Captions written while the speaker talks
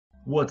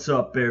What's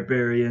up,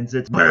 BearBarians?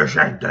 It's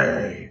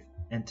BearShankDave!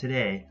 And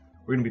today,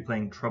 we're going to be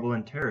playing Trouble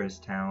in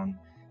Terrorist Town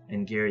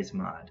in Gary's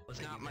mod. It's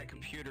not my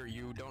computer,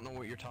 you don't know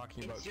what you're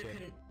talking about,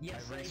 kid.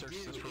 Yes, I've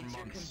researched this for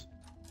months.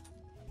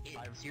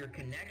 It's your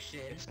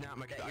connection. It's not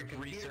my that your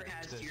computer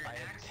has to your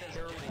access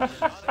to the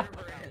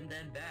server and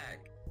then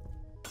back.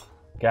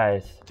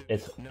 Guys,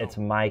 Dude, it's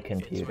my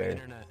computer.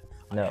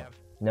 No,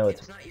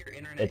 it's not your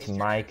internet. it's your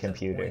my access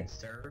computer. point,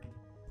 sir.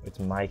 It's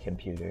my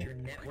computer. Your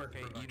network.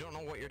 Hey, you don't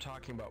know what you're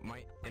talking about.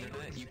 My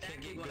internet, you can't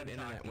get good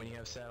internet when you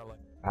have satellite.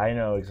 I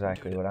know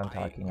exactly what I'm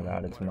talking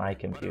about. It's my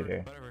computer.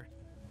 Whatever.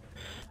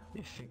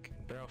 You think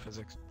barrel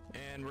physics,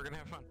 and we're gonna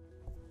have fun.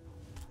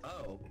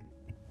 Oh.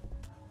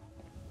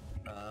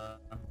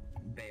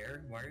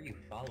 Bear, why are you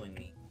following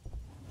me?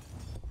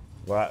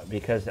 What?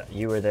 Because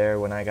you were there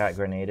when I got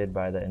grenaded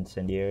by the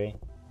incendiary?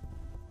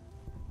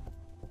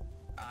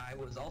 I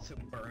was also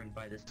burned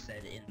by the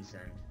said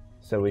incense.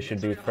 So we should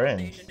be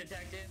friends.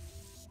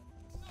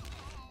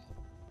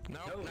 No,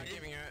 not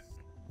giving you it.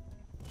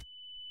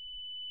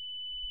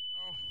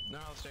 No,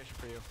 I'll station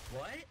for you.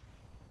 What?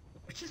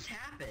 What just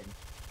happened?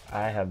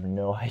 I have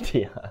no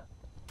idea.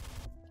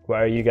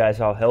 Why are you guys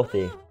all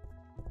healthy?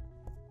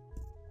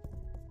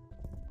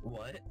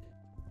 What?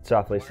 It's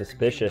awfully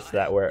suspicious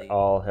that we're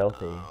all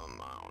healthy.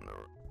 I don't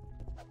know.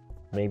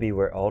 Maybe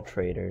we're all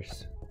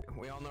traitors.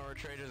 We all know we're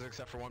traitors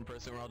except for one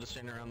person. We're all just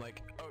standing around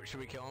like, oh, should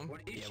we kill him?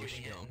 Yeah, we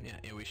should kill him.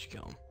 Yeah, we should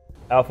kill him.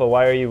 Alpha,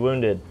 why are you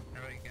wounded?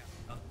 There we go.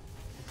 Oh,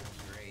 this is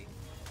great.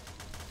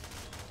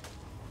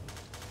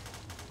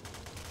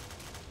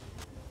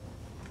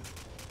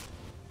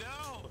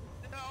 No,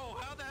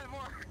 how'd that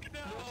work? No,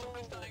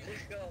 somebody's dying.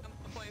 Let's go.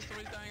 Somebody's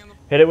dying on the.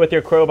 Hit it with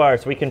your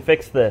crowbars. We can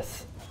fix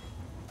this.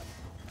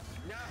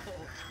 No.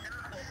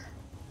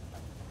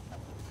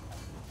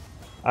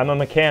 I'm a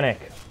mechanic.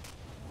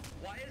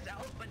 Why is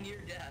Alpha near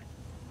death?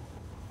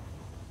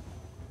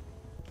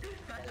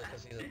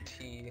 Because he's a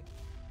T.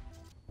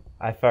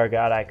 I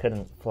forgot I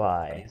couldn't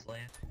fly.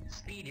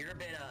 Speed, you're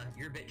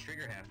a bit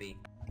trigger happy.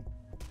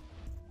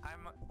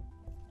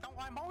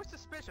 I'm always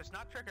suspicious,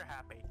 not trigger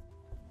happy.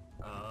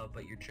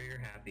 But you're trigger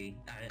happy.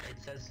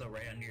 It says so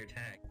right under your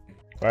tag.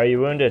 Why are you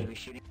wounded?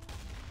 Hit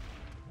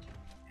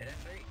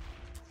F3.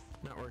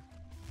 Not work.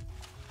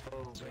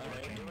 Oh,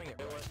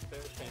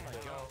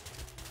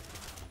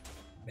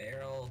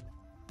 Barrel.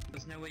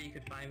 There's no way you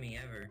could find me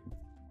ever.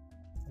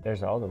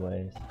 There's all the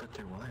ways. But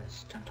there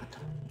was. Dun, dun,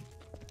 dun.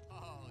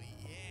 Oh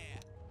yeah.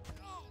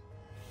 Oh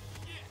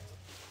yeah.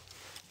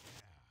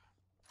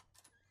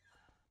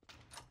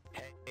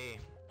 Hey,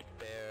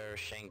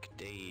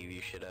 BearShankDave,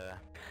 you should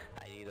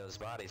ID those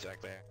bodies back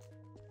there.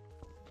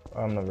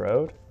 On the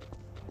road?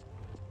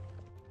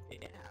 Yeah.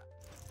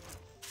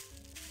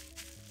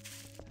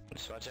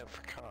 Just watch out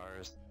for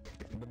cars.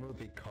 The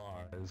movie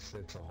Cars,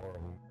 it's a horror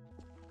movie.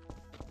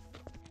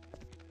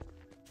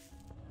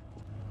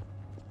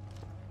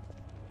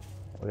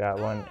 We got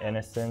one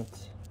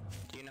innocent.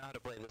 Do you know how to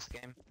play this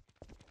game?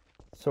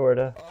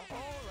 Sorta. Oh,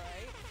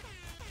 alright.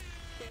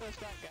 Give us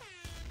that guy.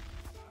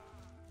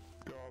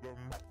 Got him.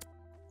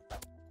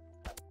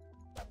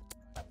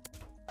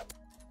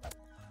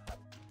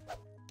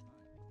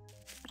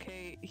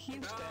 Okay,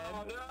 he's dead.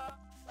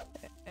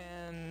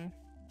 And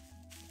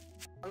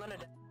I'm gonna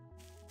die.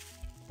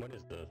 What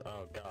is this?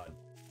 Oh god.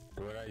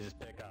 What did I just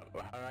pick up?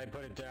 How did I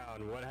put it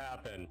down? What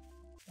happened?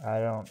 I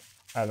don't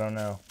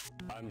know.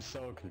 I'm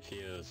so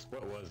confused.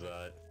 What was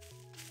that?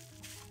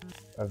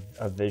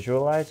 A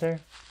visualizer?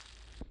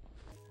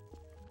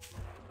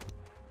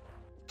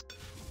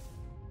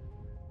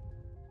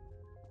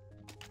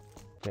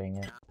 Dang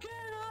it.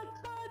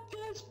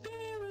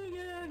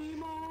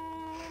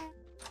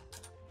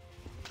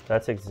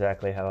 That's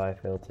exactly how I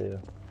feel too.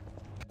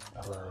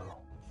 Hello.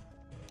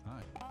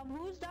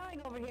 who's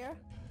dying over here?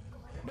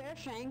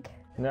 BearShank.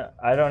 No,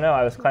 I don't know.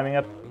 I was climbing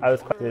up.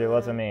 Dude, it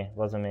wasn't me. It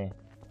wasn't me.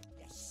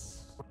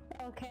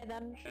 Okay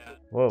then.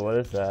 Whoa, what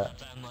is that? It doesn't have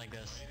to end like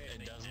this.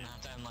 It doesn't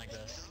have to end like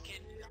this.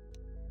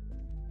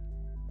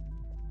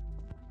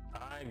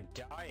 I'm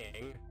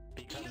dying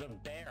because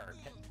of Bear.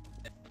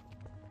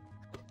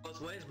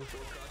 Both ways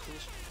before crossing.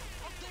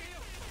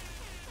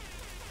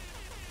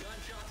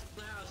 Gunshots in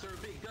the house, or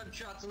big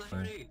gunshots in the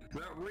party.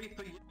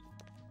 Reaper.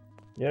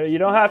 You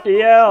don't have to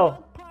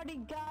yell. Party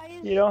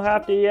guys. You don't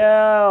have to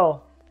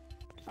yell.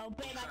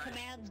 Obey my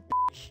commands,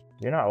 bitch.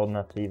 You're not old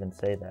enough to even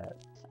say that.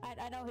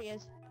 I know he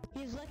is.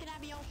 He's looking at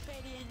me all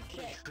shady and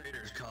shit.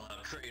 Traitors call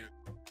out traitor.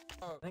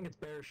 Oh, I think it's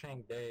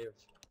BearShankDave.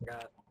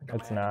 Got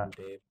It's my not.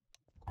 Dave.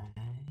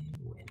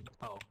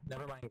 Oh,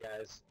 never mind,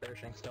 guys.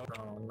 BearShank's still.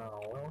 Oh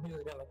no, well, he's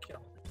gonna kill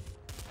me.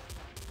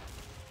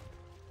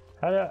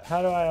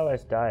 How do I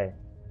always die?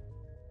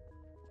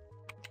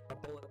 A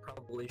bullet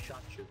probably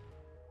shot you.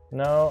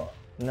 No,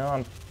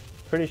 I'm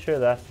pretty sure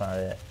that's not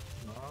it.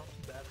 No,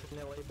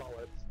 definitely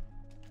bullets.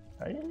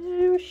 Are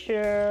you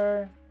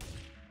sure?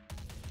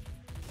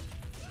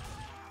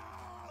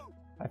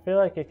 I feel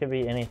like it could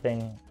be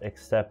anything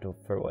except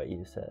for what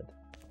you said.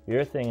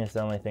 Your thing is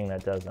the only thing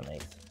that doesn't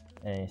make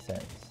any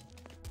sense.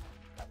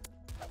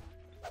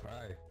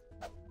 Hi.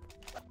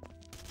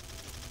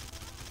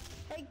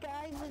 Hey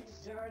guys,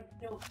 it's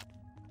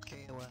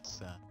Okay,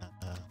 what's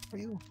for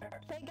you?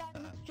 hey guys,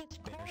 it's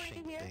just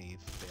Corey here.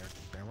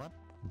 BearShankDave. Bear what?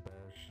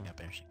 Yeah,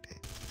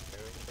 BearShankDave.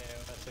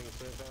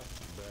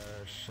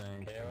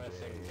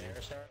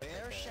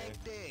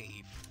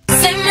 BearShankDave.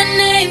 Say my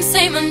name,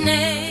 say my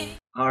name.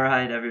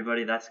 Alright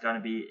everybody, that's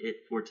gonna be it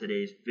for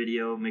today's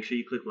video. Make sure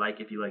you click like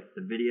if you liked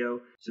the video.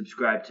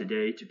 Subscribe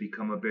today to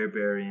become a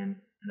Bearbarian,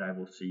 and I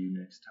will see you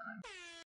next time.